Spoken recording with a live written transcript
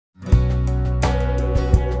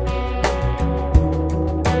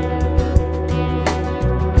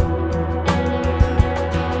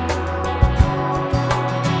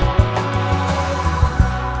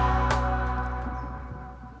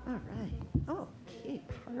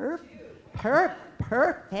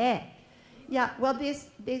Perfect. Yeah, well, this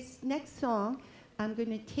next song, I'm going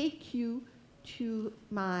to take you to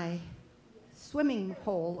my swimming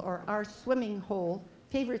hole, or our swimming hole,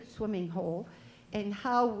 favorite swimming hole, and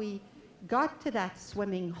how we got to that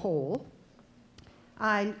swimming hole.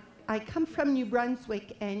 I come from New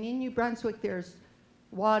Brunswick, and in New Brunswick there's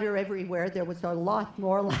water everywhere. There was a lot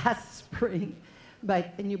more last spring,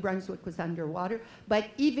 but New Brunswick was underwater. But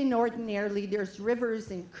even ordinarily, there's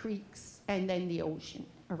rivers and creeks and then the ocean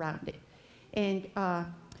around it. And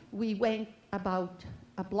we went about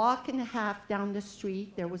a block and a half down the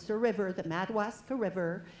street. There was a river, the Madawaska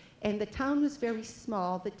River, and the town was very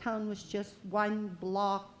small. The town was just one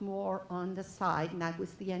block more on the side, and that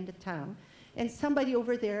was the end of town. And somebody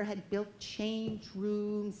over there had built change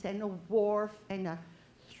rooms and a wharf and a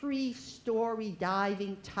 3-story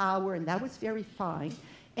diving tower, and that was very fine.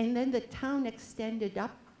 And then the town extended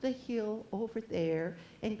up the hill over there,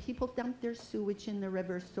 and people dumped their sewage in the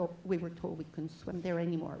river, so we were told we couldn't swim there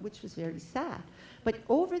anymore, which was very sad. But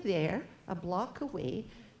over there, a block away,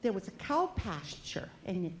 there was a cow pasture,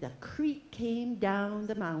 and the creek came down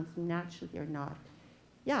the mountain. Actually, they're not.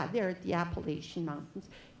 Yeah, they're at the Appalachian Mountains.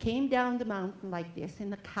 Came down the mountain like this,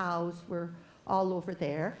 and the cows were all over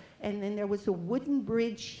there. And then there was a wooden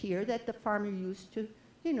bridge here that the farmer used to,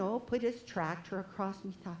 you know, put his tractor across.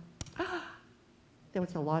 And we thought, there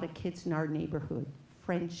was a lot of kids in our neighborhood,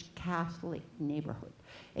 French Catholic neighborhood.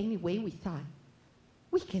 Anyway, we thought,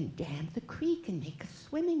 we can dam the creek and make a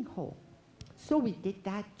swimming hole. So we did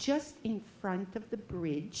that just in front of the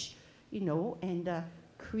bridge, you know, and the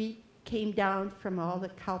creek came down from all the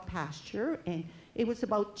cow pasture, and it was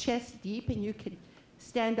about chest deep, and you could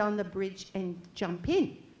stand on the bridge and jump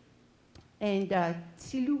in. And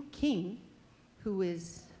Tsilu King, who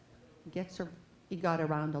is, he got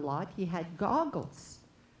around a lot, he had goggles,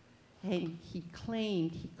 and he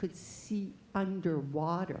claimed he could see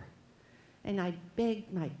underwater. And I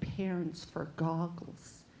begged my parents for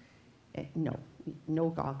goggles. No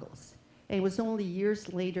goggles. And it was only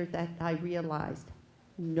years later that I realized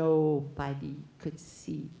nobody could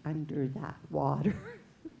see under that water.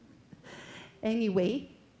 Anyway,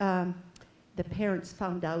 the parents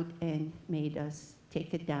found out and made us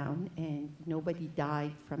take it down, and nobody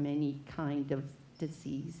died from any kind of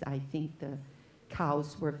disease. I think the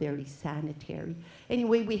cows were very sanitary.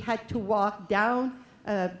 Anyway, we had to walk down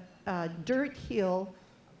a dirt hill,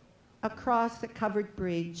 across a covered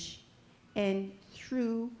bridge, and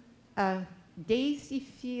through a daisy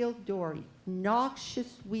field dory,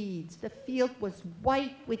 noxious weeds. The field was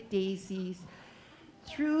white with daisies.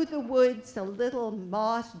 Through the woods, a little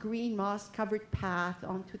green moss-covered path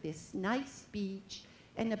onto this nice beach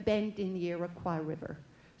and a bend in the Iroquois River.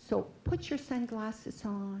 So put your sunglasses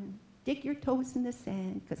on, dig your toes in the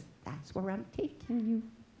sand, because that's where I'm taking you.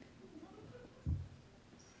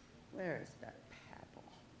 Where's the paddle?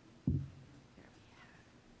 There we have.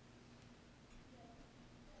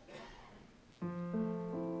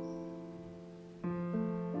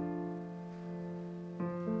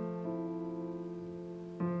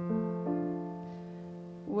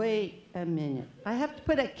 Wait a minute. I have to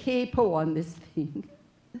put a capo on this thing.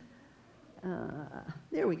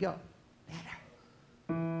 There we go. Better.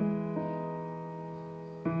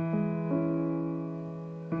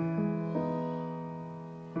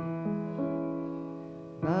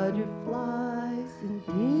 Butterflies and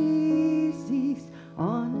daisies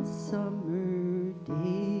on a summer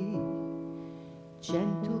day.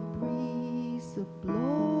 Gentle breeze a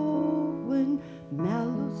blowing,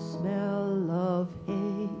 mellow smell of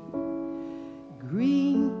hay.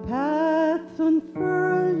 Green paths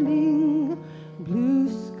unfurling, blue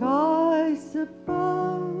skies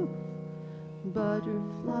above.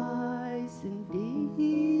 Butterflies and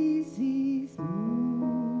daisies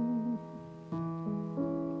move.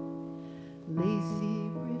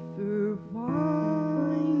 Lazy river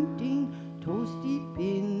winding, toes deep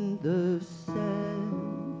in the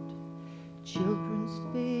sand. Children's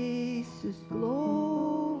faces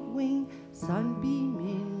glowing, sunbeam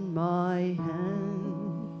in my hand.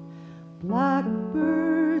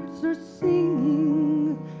 Blackbirds are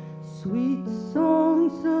singing sweet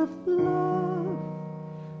songs of love.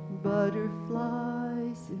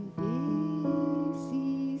 Butterflies and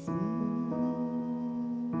daisies move.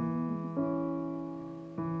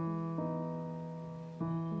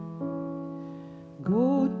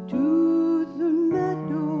 Go to the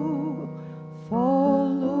meadow,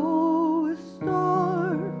 follow a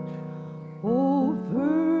star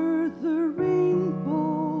over the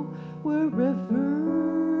rainbow.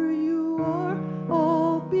 Wherever you are,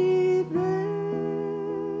 I'll be there.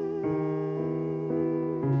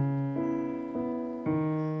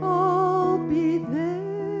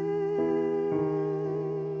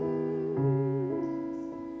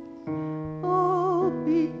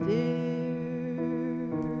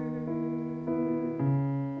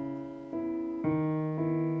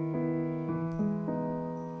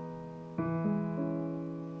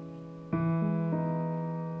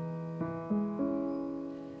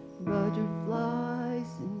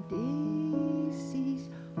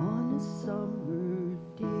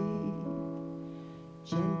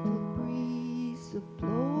 gentle breeze of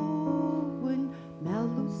blowing,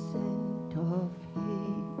 mellow scent of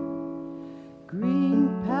hay, green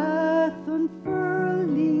path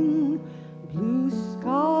unfurling, blue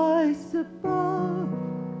skies above,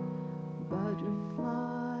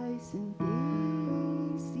 butterflies and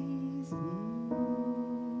daisies new,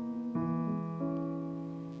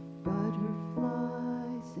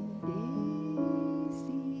 butterflies and daisies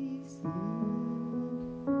new.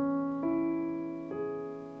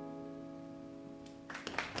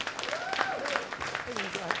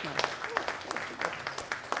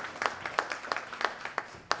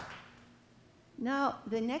 Now,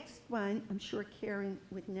 the next one, I'm sure Karen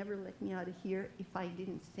would never let me out of here if I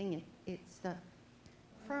didn't sing it. It's the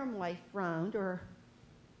Firm Life Round, or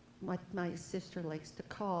what my sister likes to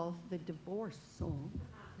call the divorce song.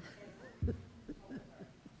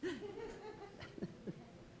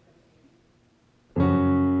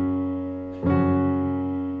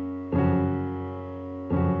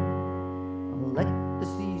 Let the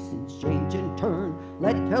seasons change and turn,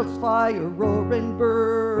 let hell's fire roar and burn.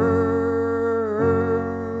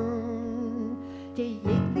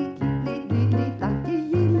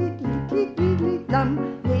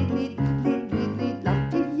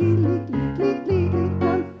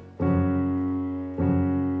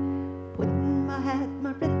 Putting my hat,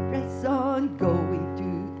 my red dress on, going to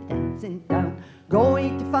the dancing town,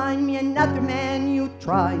 going to find me another man. You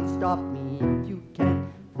try and stop me if you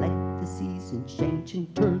can. Let the seasons change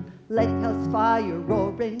and turn, let hell's fire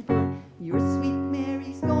roar and burn. Your sweet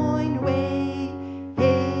Mary's going away.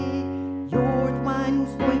 Hey, you're the one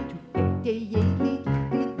who's going to pay.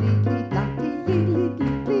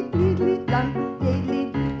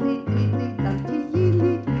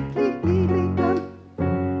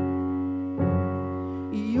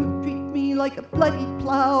 You treat me like a bloody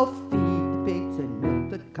plow, feed the pigs and milk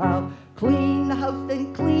the cow, clean the house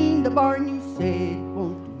and clean the barn. You say it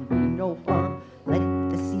won't do me no harm. Let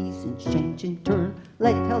the seasons change and turn,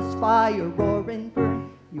 let hell's fire roar and burn.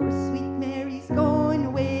 Your sweet Mary's going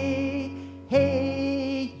away.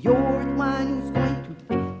 Hey, you're the one who's going to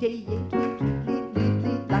pay.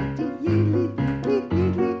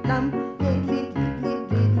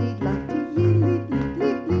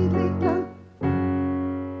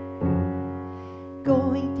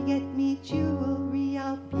 Going to get me jewelry,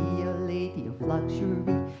 I'll be a lady of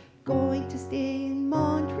luxury. Going to stay in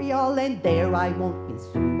Montreal, and there I won't miss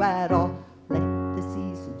you at all. Let the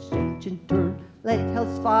seasons change and turn, let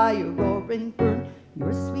hell's fire roar and burn.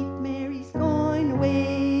 Your sweet Mary's going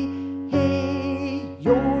away. Hey,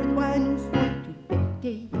 you're the one who's going to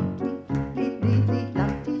pay.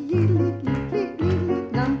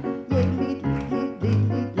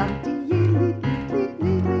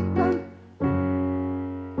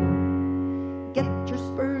 Get your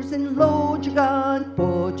spurs and load your gun,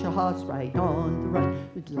 put your horse right on the run.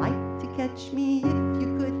 Would like to catch me if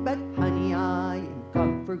you could, but honey, I am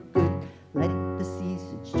gone for good. Let the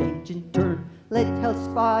seasons change and turn, let hell's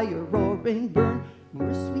fire roar and burn.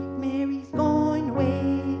 Your sweet Mary's going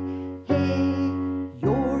away. Hey,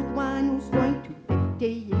 you're the one who's going to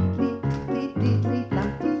pay.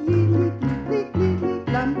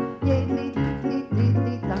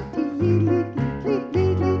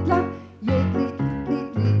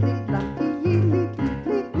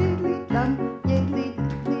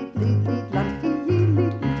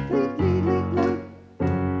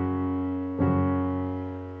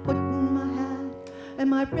 Putting my hat and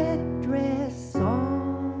my red dress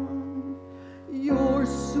on, your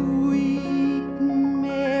sweet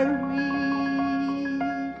Mary.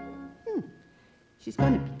 She's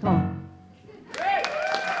going to be gone.